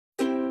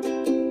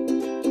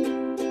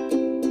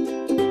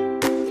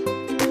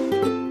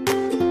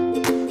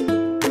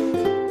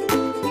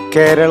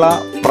Kerala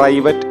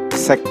private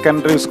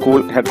secondary school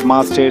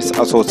headmasters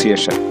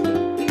association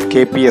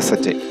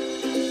KPSHA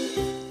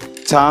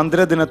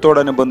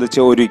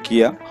ചാന്ദ്രദിനത്തോടനുബന്ധിച്ച്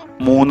ഒരുക്കിയ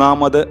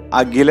മൂന്നാമത്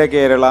അഖില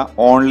Kerala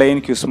online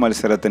quiz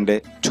മത്സരത്തിന്റെ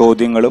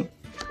ചോദ്യങ്ങളും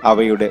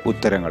അവയുടെ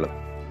ഉത്തരങ്ങളും.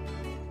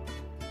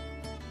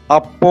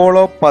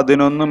 അപ്പോളോ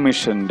 11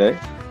 മിഷന്റെ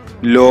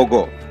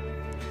ലോഗോ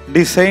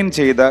ഡിസൈൻ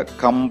ചെയ്ത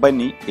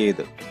കമ്പനി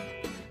ഏത്?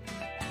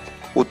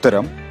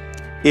 ഉത്തരം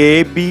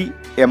AB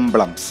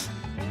എംബ്ലംസ്.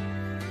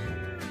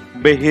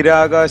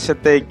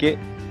 ബഹിരാകാശത്തേക്ക്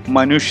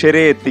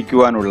മനുഷ്യരെ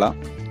എത്തിക്കുവാനുള്ള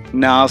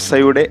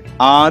നാസയുടെ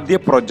ആദ്യ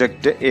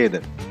പ്രൊജക്റ്റ് ഏത്?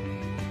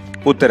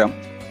 ഉത്തരം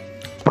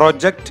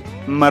പ്രൊജക്റ്റ്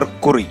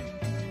മെർക്കുറി.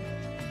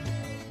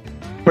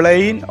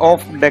 പ്ലെയിൻ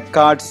ഓഫ്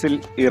ഡെക്കാർഡ്സിൽ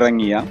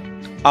ഇറങ്ങിയ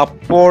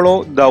അപ്പോളോ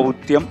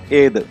ദൗത്യം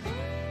ഏത്?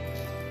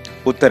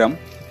 ഉത്തരം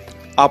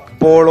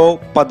അപ്പോളോ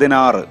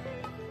 16.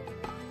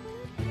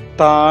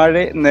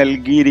 താഴെ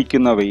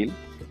നൽകിയിരിക്കുന്നവയിൽ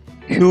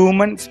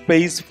ഹ്യൂമൻ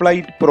സ്പേസ്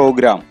ഫ്ലൈറ്റ്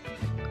പ്രോഗ്രാം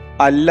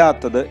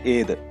അല്ലാത്തത്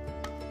ഏത്?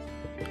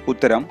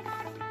 ഉത്തരം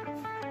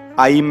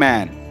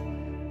ഐമാൻ.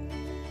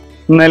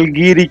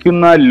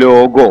 നൽകിയിരിക്കുന്ന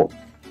ലോഗോ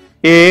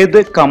ഏത്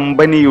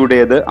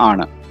കമ്പനിയുടേത്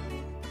ആണ്?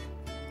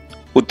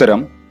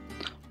 ഉത്തരം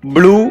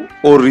ബ്ലൂ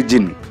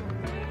ഒറിജിൻ.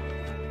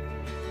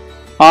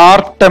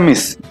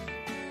 ആർട്ടമിസ്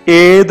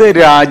ഏത്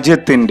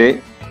രാജ്യത്തിന്റെ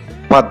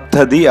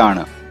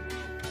പദ്ധതിയാണ്?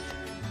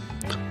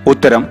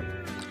 ഉത്തരം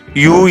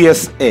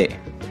USA.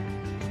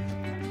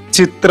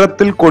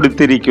 ചിത്രത്തിൽ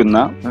കൊടുത്തിരിക്കുന്ന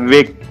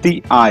വ്യക്തി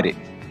ആര്?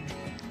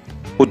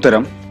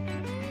 ഉത്തരം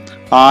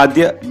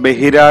ആദ്യ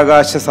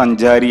ബഹിരാകാശ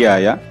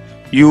സഞ്ചാരിയായ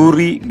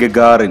യൂറി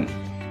ഗഗാറിൻ.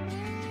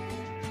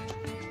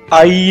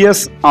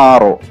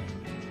 ISRO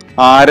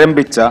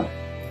ആരംഭിച്ച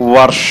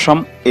വർഷം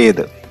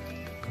ഏത്?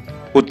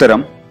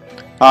 ഉത്തരം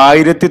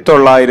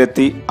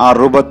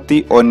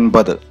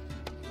 1969.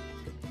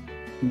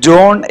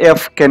 John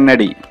F.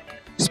 Kennedy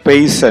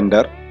space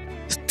centre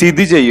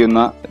സ്ഥിതി ചെയ്യുന്ന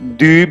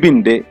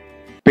ദ്വീപിന്റെ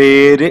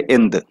പേര്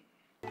എന്ത്?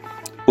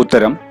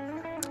 ഉത്തരം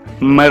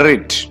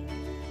മെറിറ്റ്.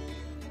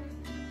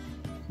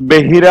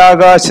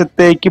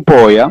 ബഹിരാകാശത്തേക്ക്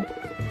പോയ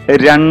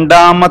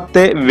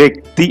രണ്ടാമത്തെ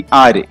വ്യക്തി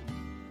ആര്?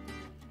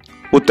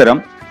 ഉത്തരം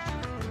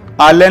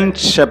അലൻ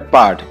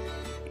ഷെപ്പാർഡ്.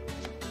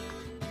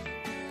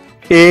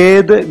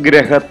 ഏത്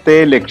ഗ്രഹത്തെ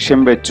ലക്ഷ്യം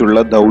വെച്ചുള്ള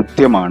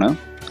ദൗത്യമാണ്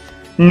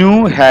ന്യൂ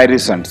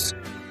ഹാരിസൺസ്?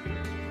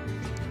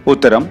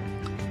 ഉത്തരം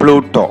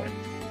പ്ലൂട്ടോ.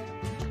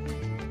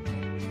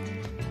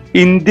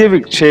 ഇന്ത്യ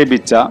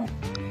വിക്ഷേപിച്ച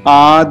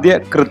ആദ്യ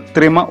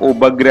കൃത്രിമ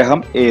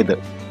ഉപഗ്രഹം ഏത്?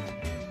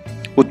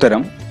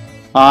 ഉത്തരം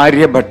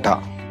ആര്യഭട്ട.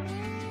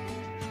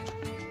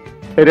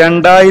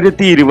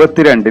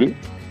 2022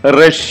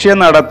 റഷ്യ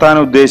നടത്താൻ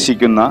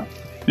ഉദ്ദേശിക്കുന്ന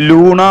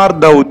ലൂണാർ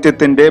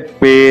ദൗത്യത്തിന്റെ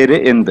പേര്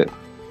എന്ത്?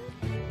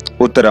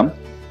 ഉത്തരം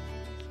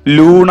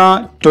ലൂണ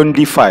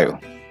 25.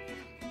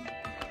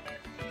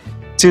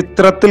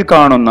 ചിത്രത്തിൽ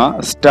കാണുന്ന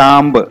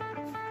സ്റ്റാമ്പ്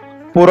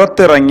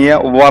പുറത്തിറങ്ങിയ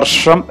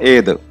വർഷം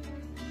ഏത്?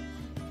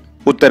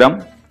 ഉത്തരം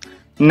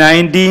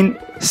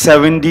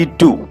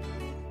 1972.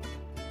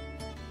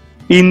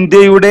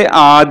 ഇന്ത്യയുടെ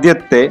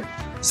ആദ്യത്തെ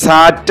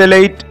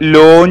സാറ്റലൈറ്റ്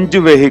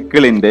ലോഞ്ച്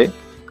വെഹിക്കിളിന്റെ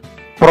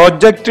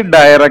പ്രൊജക്ട്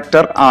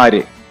ഡയറക്ടർ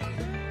ആര്?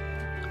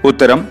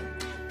 ഉത്തരം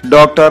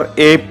ഡോക്ടർ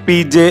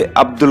APJ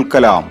അബ്ദുൽ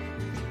കലാം.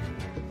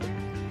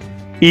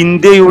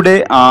 ഇന്ത്യയുടെ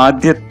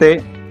ആദ്യത്തെ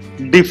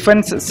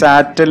ഡിഫൻസ്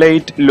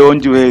സാറ്റലൈറ്റ്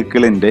ലോഞ്ച്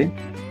വെഹിക്കിളിന്റെ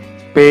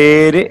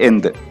പേര്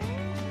എന്ത്?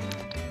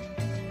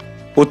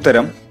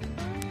 ഉത്തരം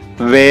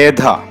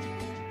വേദ.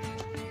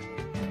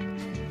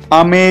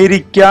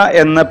 അമേരിക്ക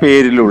എന്ന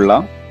പേരിലുള്ള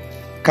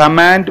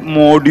കമാൻഡ്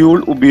മോഡ്യൂൾ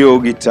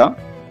ഉപയോഗിച്ച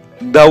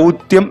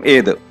ദൗത്യം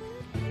ഏത്?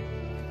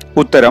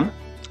 ഉത്തരം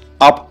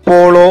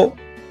അപ്പോളോ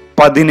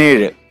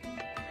 17.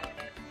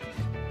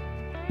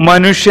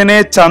 മനുഷ്യനെ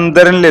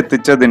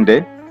ചന്ദ്രനിലെത്തിച്ചതിന്റെ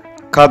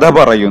കഥ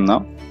പറയുന്ന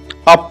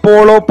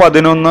അപ്പോളോ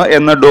 11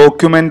 എന്ന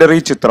ഡോക്യുമെന്ററി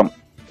ചിത്രം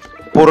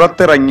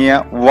പുറത്തിറങ്ങിയ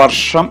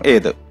വർഷം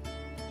ഏത്?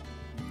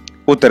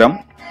 ഉത്തരം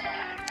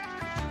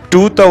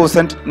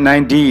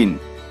 2019.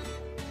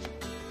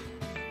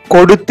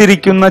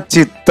 കൊടുത്തിരിക്കുന്ന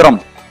ചിത്രം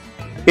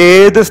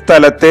ഏത്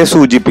സ്ഥലത്തെ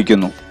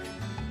സൂചിപ്പിക്കുന്നു?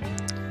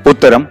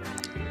 ഉത്തരം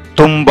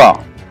തുമ്പ.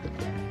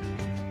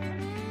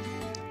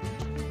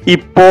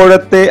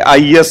 ഇപ്പോഴത്തെ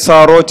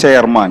ISRO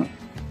ചെയർമാൻ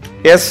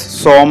S.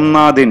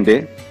 സോംനാഥിന്റെ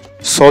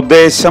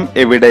സ്വദേശം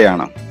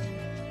എവിടെയാണ്?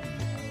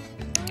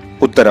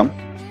 ഉത്തരം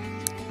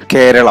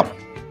കേരളം.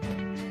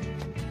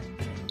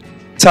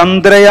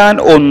 ചന്ദ്രയാൻ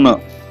 1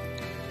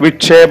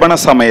 വിക്ഷേപണ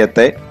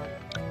സമയത്തെ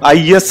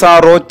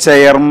ISRO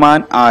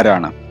ചെയർമാൻ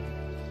ആരാണ്?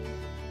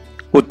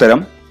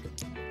 ഉത്തരം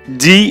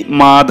G.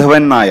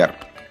 മാധവൻ നായർ.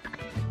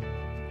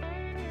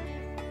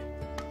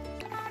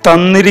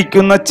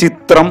 തന്നിരിക്കുന്ന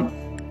ചിത്രം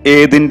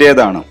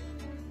ഏതിൻ്റെതാണ്?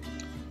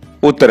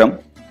 ഉത്തരം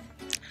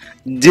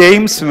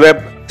James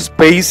Webb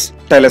space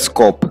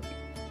telescope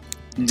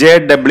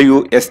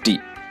JWST.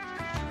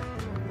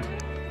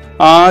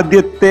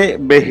 ആദ്യത്തെ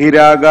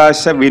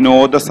ബഹിരാകാശ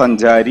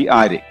വിനോദസഞ്ചാരി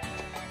ആര്?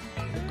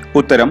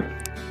 ഉത്തരം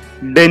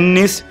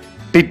Dennis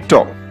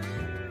Tito.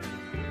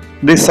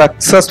 The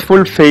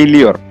successful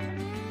failure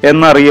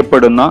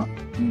എന്നറിയപ്പെടുന്ന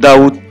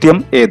ദൗത്യം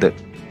ഏത്?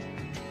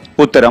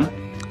 ഉത്തരം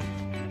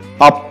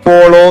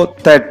അപ്പോളോ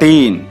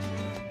 13.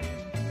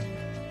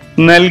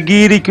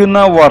 നൽകിയിരിക്കുന്ന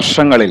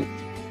വർഷങ്ങളിൽ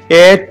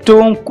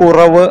ഏറ്റവും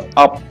കുറവ്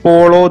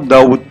അപ്പോളോ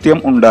ദൗത്യം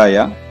ഉണ്ടായ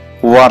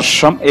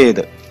വർഷം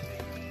ഏത്?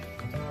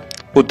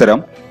 ഉത്തരം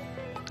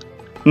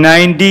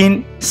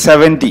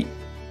 1970.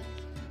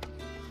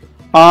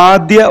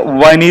 ആദ്യ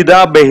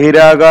വനിതാ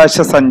ബഹിരാകാശ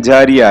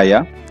സഞ്ചാരിയായ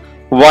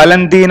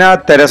വലന്റീന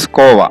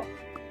തെരസ്കോവ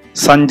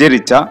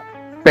സഞ്ചരിച്ച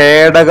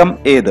പേടകം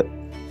ഏത്?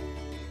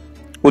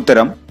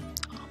 ഉത്തരം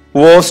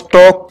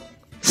വോസ്റ്റോക്ക്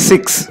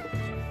 6.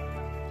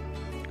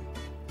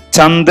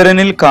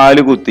 ചന്ദ്രനിൽ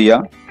കാലുകുത്തിയ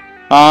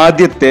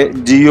ആദ്യത്തെ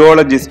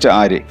ജിയോളജിസ്റ്റ്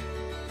ആര്?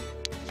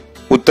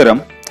 ഉത്തരം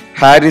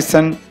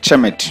ഹാരിസൺ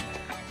ചെമറ്റ്.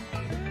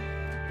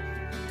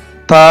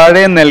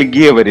 താഴെ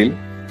നൽകിയവരിൽ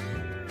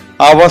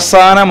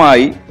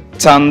അവസാനമായി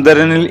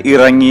ചന്ദ്രനിൽ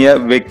ഇറങ്ങിയ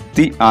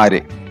വ്യക്തി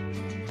ആര്?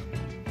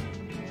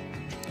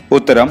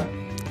 ഉത്തരം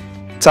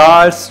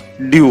ചാൾസ്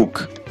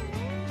ഡ്യൂക്ക്.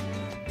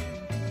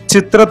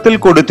 ചിത്രത്തിൽ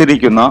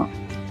കൊടുത്തിരിക്കുന്ന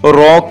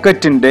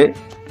റോക്കറ്റിന്റെ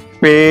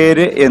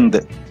പേര്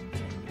എന്ത്?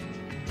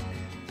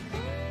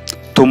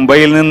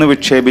 തുമ്പയിൽ നിന്ന്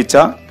വിക്ഷേപിച്ച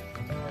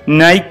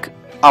നൈക്ക്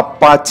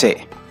അപ്പാച്ചെ.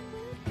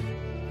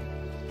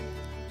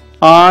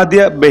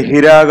 ആദ്യ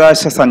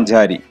ബഹിരാകാശ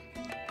സഞ്ചാരി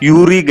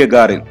യൂറി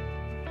ഗഗാറിൻ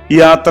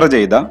യാത്ര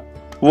ചെയ്ത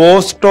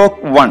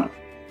വോസ്റ്റോക്ക് 1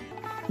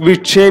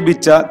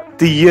 വിക്ഷേപിച്ച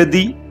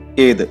തീയതി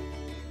ഏത്?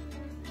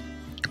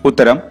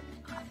 ഉത്തരം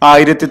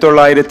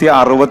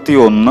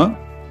 1961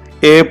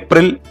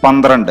 ഏപ്രിൽ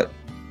 12.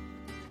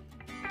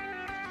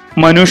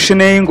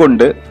 മനുഷ്യനെയും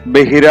കൊണ്ട്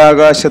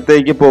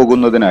ബഹിരാകാശത്തേക്ക്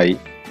പോകുന്നതിനായി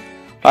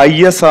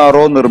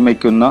ISRO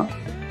നിർമ്മിക്കുന്ന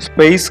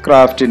സ്പേസ്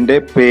ക്രാഫ്റ്റിന്റെ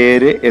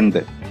പേര്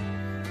എന്ത്?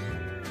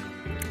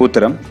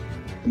 ഉത്തരം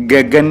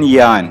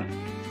ഗഗൻയാൻ.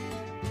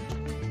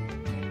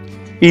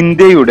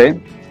 ഇന്ത്യയുടെ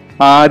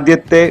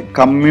ആദ്യത്തെ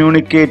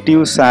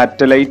കമ്മ്യൂണിക്കേറ്റീവ്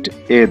സാറ്റലൈറ്റ്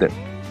ഏത്?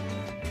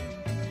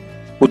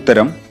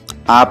 ഉത്തരം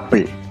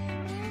ആപ്പിൾ.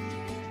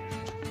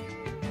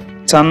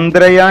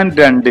 ചന്ദ്രയാൻ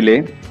 2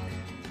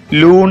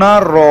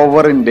 ലൂണാർ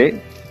റോവറിന്റെ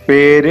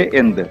പേര്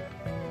എന്ത്?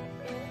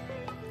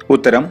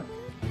 ഉത്തരം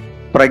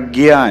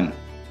പ്രഗ്യാൻ.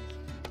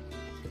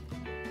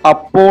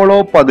 അപ്പോളോ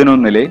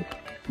 11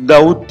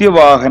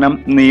 ദൗത്യവാഹനം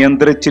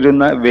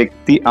നിയന്ത്രിച്ചിരുന്ന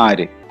വ്യക്തി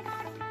ആര്?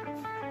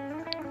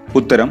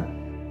 ഉത്തരം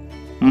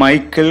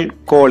മൈക്കൽ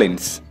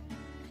കോളിൻസ്.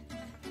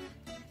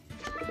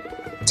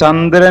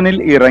 ചന്ദ്രനിൽ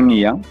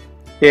ഇറങ്ങിയ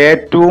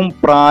ഏറ്റവും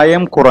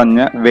പ്രായം കുറഞ്ഞ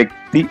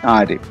വ്യക്തി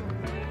ആര്?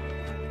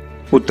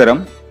 ഉത്തരം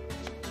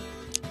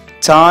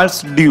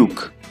ചാൾസ്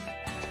ഡ്യൂക്ക്.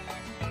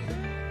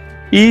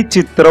 ഈ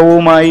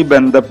ചിത്രവുമായി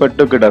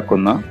ബന്ധപ്പെട്ടു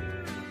കിടക്കുന്ന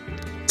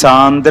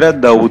ചാന്ദ്ര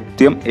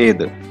ദൗത്യം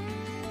ഏത്?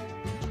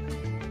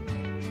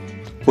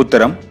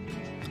 ഉത്തരം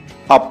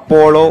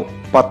അപ്പോളോ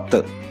 10.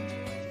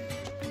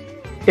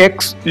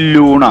 എക്സ്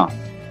ലൂണ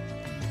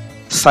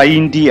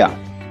സൈന്റിയ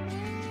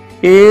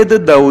ഏത്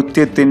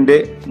ദൗത്യത്തിന്റെ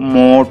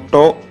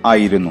മോട്ടോ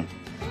ആയിരുന്നു?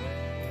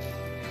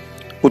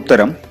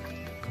 ഉത്തരം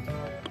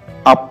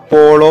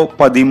Apollo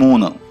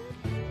 13.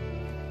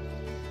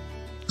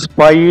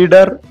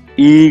 Spider,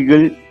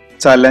 eagle,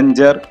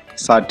 challenger,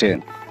 Saturn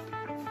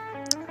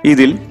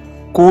ഇതിൽ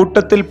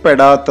കൂട്ടത്തിൽ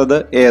പെടാത്തത്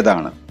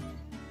ഏതാണ്?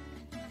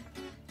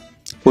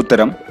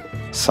 ഉത്തരം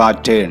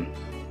Saturn.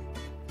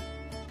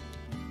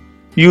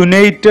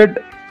 United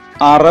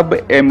Arab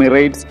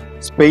Emirates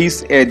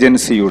space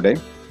ഏജൻസിയുടെ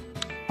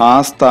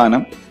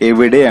ആസ്ഥാനം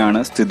എവിടെയാണ്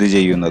സ്ഥിതി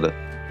ചെയ്യുന്നത്?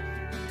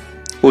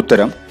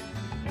 ഉത്തരം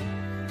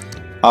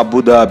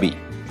അബുദാബി.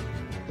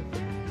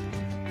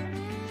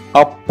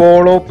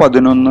 അപ്പോളോ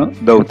 11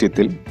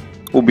 ദൗത്യത്തിൽ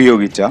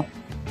ഉപയോഗിച്ച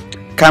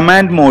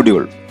കമാൻഡ്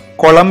മോഡ്യൂൾ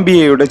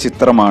കൊളംബിയയുടെ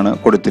ചിത്രമാണ്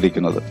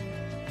കൊടുത്തിരിക്കുന്നത്.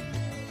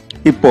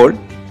 ഇപ്പോൾ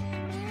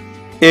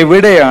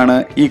എവിടെയാണ്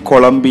ഈ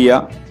കൊളംബിയ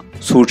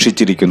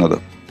സൂക്ഷിച്ചിരിക്കുന്നത്?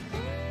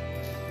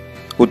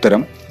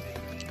 ഉത്തരം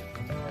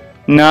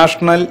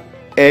national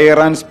air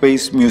and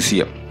space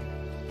museum.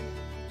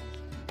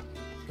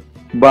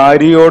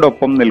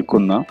 ഭാര്യയോടൊപ്പം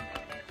നിൽക്കുന്ന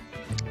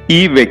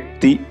ഈ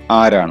വ്യക്തി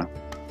ആരാണ്?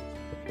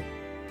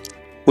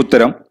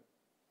 ഉത്തരം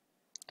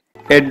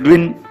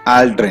Edwin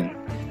Aldrin.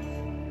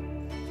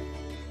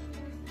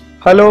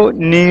 Hello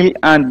Neil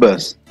and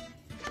bus,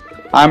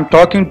 I am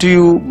talking to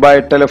you by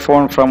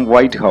telephone from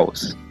white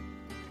house.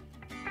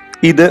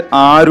 ഇത്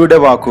ആരുടെ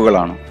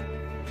വാക്കുകളാണ്?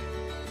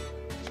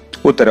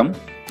 ഉത്തരം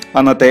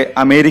അന്നത്തെ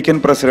അമേരിക്കൻ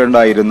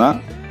പ്രസിഡന്റായിരുന്ന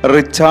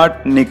റിച്ചാർഡ്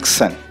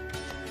നിക്സൺ.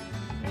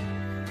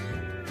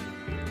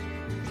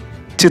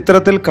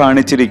 ചിത്രത്തിൽ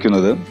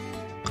കാണിച്ചിരിക്കുന്നത്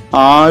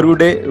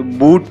ആരുടെ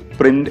ബൂട്ട്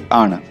പ്രിന്റ്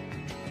ആണ്?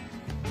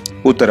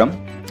 ഉത്തരം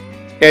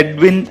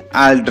എഡ്വിൻ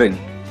ആൽഡ്രിൻ.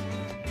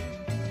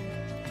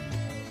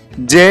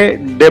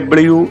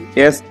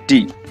 JWST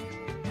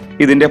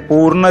ഇതിന്റെ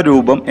പൂർണ്ണ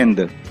രൂപം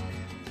എന്ത്?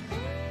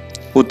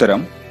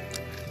 ഉത്തരം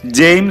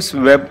James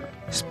Webb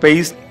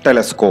space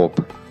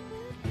telescope.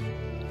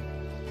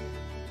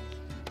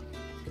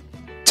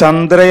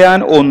 Chandrayaan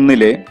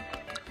 1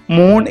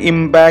 moon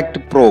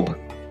impact probe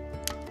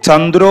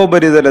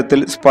ചന്ദ്രോപരിതലത്തിൽ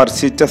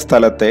സ്പർശിച്ച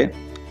സ്ഥലത്തെ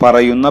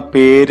പറയുന്ന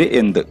പേര്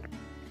എന്ത്?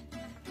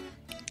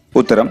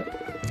 ഉത്തരം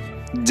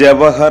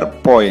ജവഹർ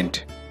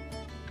പോയിന്റ്.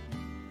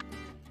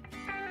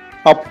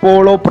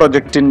 അപ്പോളോ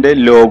പ്രൊജക്റ്റിന്റെ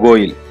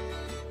ലോഗോയിൽ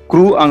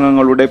ക്രൂ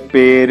അംഗങ്ങളുടെ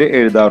പേര്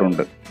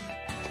എഴുതാറുണ്ട്.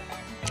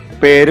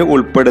 പേര്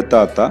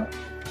ഉൾപ്പെടുത്താത്ത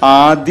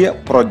ആദ്യ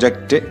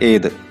പ്രൊജക്റ്റ്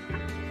ഏത്?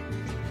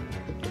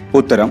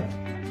 ഉത്തരം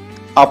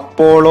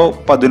അപ്പോളോ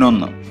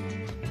 11.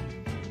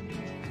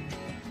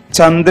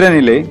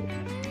 ചന്ദ്രനിലെ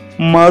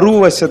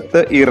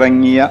മറുവശത്ത്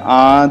ഇറങ്ങിയ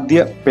ആദ്യ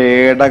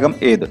പേടകം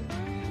ഏത്?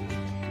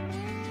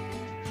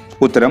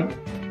 ഉത്തരം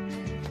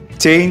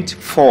ചേഞ്ച്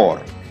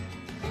 4.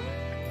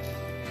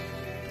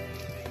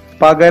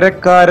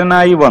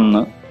 പകരക്കാരനായി വന്ന്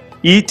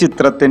ഈ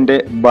ചിത്രത്തിന്റെ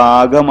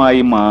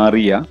ഭാഗമായി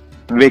മാറിയ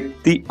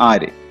വ്യക്തി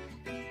ആര്?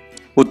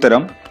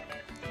 ഉത്തരം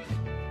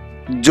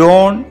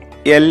ജോൺ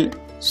എൽ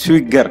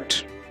സ്വിഗർട്ട്.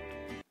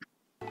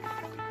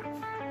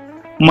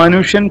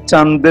 മനുഷ്യൻ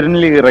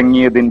ചന്ദ്രനിൽ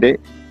ഇറങ്ങിയതിന്റെ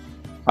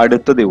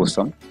അടുത്ത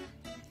ദിവസം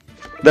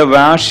ദ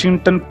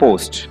വാഷിംഗ്ടൺ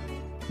പോസ്റ്റ്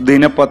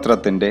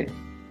ദിനപത്രത്തിന്റെ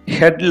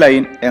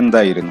ഹെഡ്ലൈൻ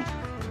എന്തായിരുന്നു?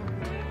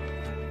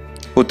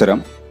 ഉത്തരം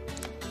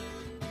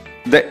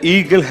the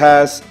eagle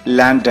has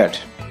landed.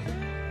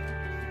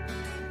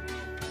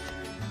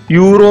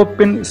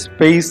 European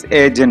space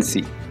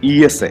agency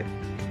USA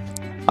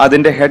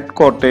അതിന്റെ ഹെഡ്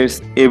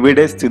ക്വാർട്ടേഴ്സ്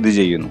എവിടെ സ്ഥിതി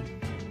ചെയ്യുന്നു?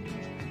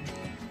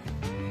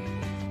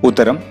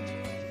 ഉത്തരം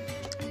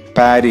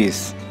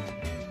പാരീസ്.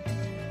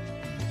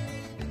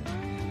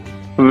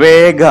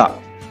 വേഗ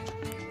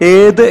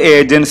ഏത്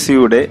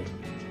ഏജൻസിയുടെ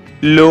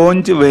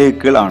ലോഞ്ച്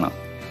വെഹിക്കിൾ ആണ്?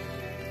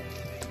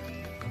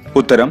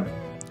 ഉത്തരം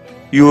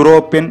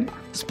യൂറോപ്യൻ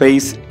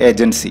സ്പേസ്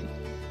ഏജൻസി.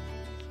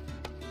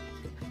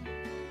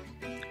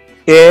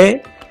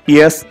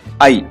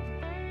 ASI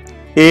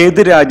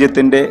ഏത്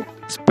രാജ്യത്തിന്റെ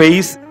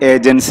സ്പേസ്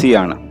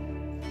ഏജൻസിയാണ്?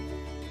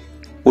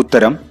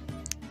 ഉത്തരം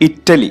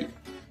ഇറ്റലി.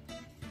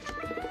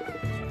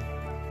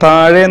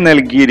 താഴെ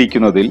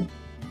നൽകിയിരിക്കുന്നതിൽ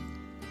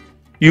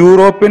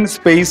യൂറോപ്യൻ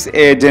സ്പേസ്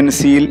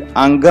ഏജൻസിയിൽ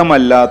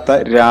അംഗമല്ലാത്ത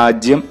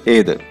രാജ്യം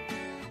ഏത്?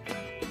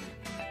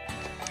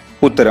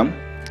 ഉത്തരം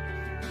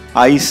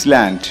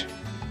ഐസ്ലാൻഡ്.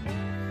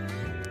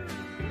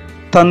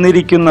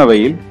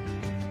 തന്നിരിക്കുന്നവയിൽ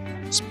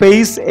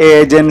സ്പേസ്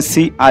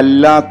ഏജൻസി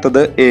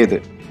അല്ലാത്തത് ഏത്?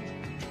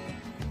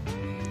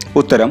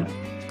 ഉത്തരം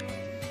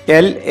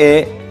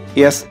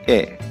LASA.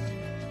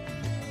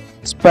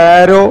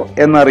 സ്പാരോ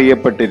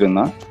എന്നറിയപ്പെട്ടിരുന്ന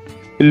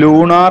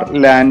ലൂണാർ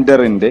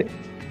ലാൻഡറിന്റെ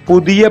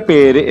പുതിയ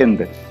പേര്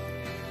എന്ത്?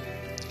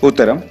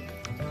 ഉത്തരം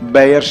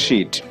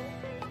ബെയർഷീറ്റ്.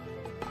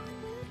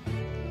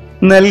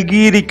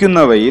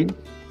 നൽകിയിരിക്കുന്നവയിൽ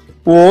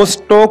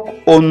വോസ്റ്റോക്ക്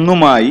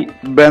 1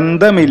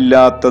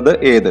 ബന്ധമില്ലാത്തത്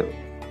ഏത്?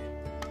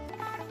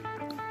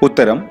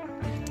 ഉത്തരം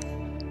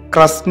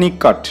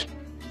ക്രസ്നിക്കട്ട്.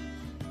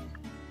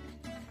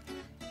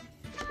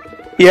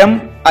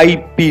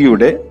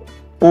 MIP-യുടെ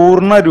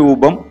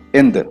പൂർണ്ണരൂപം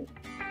എന്ത്?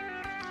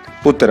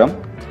 ഉത്തരം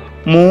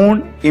മൂൺ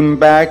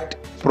ഇമ്പാക്ട്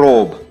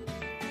പ്രോബ്.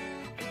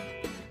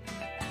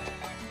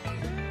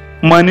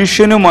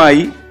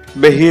 മനുഷ്യനുമായി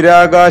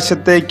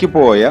ബഹിരാകാശത്തേക്ക്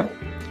പോയ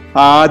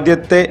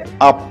ആദ്യത്തെ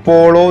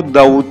അപ്പോളോ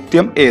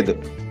ദൗത്യം ഏത്?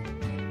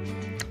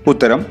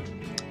 ഉത്തരം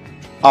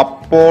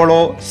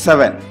അപ്പോളോ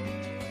 7.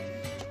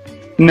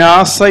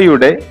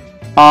 നാസയുടെ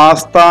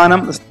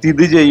ആസ്ഥാനം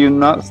സ്ഥിതി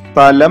ചെയ്യുന്ന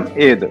സ്ഥലം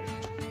ഏത്?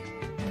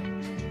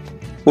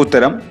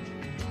 ഉത്തരം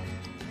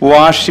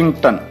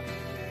വാഷിംഗ്ടൺ.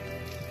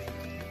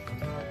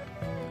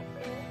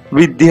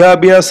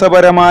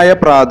 വിദ്യാഭ്യാസപരമായ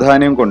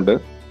പ്രാധാന്യം കൊണ്ട്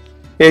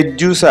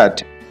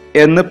എഡ്യൂസാറ്റ്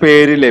എന്ന്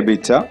പേര്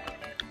ലഭിച്ച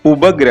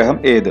ഉപഗ്രഹം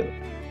ഏത്?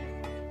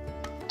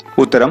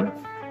 ഉത്തരം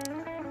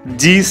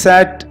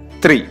GSAT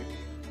 3.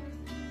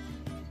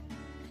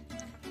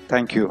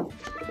 Thank you.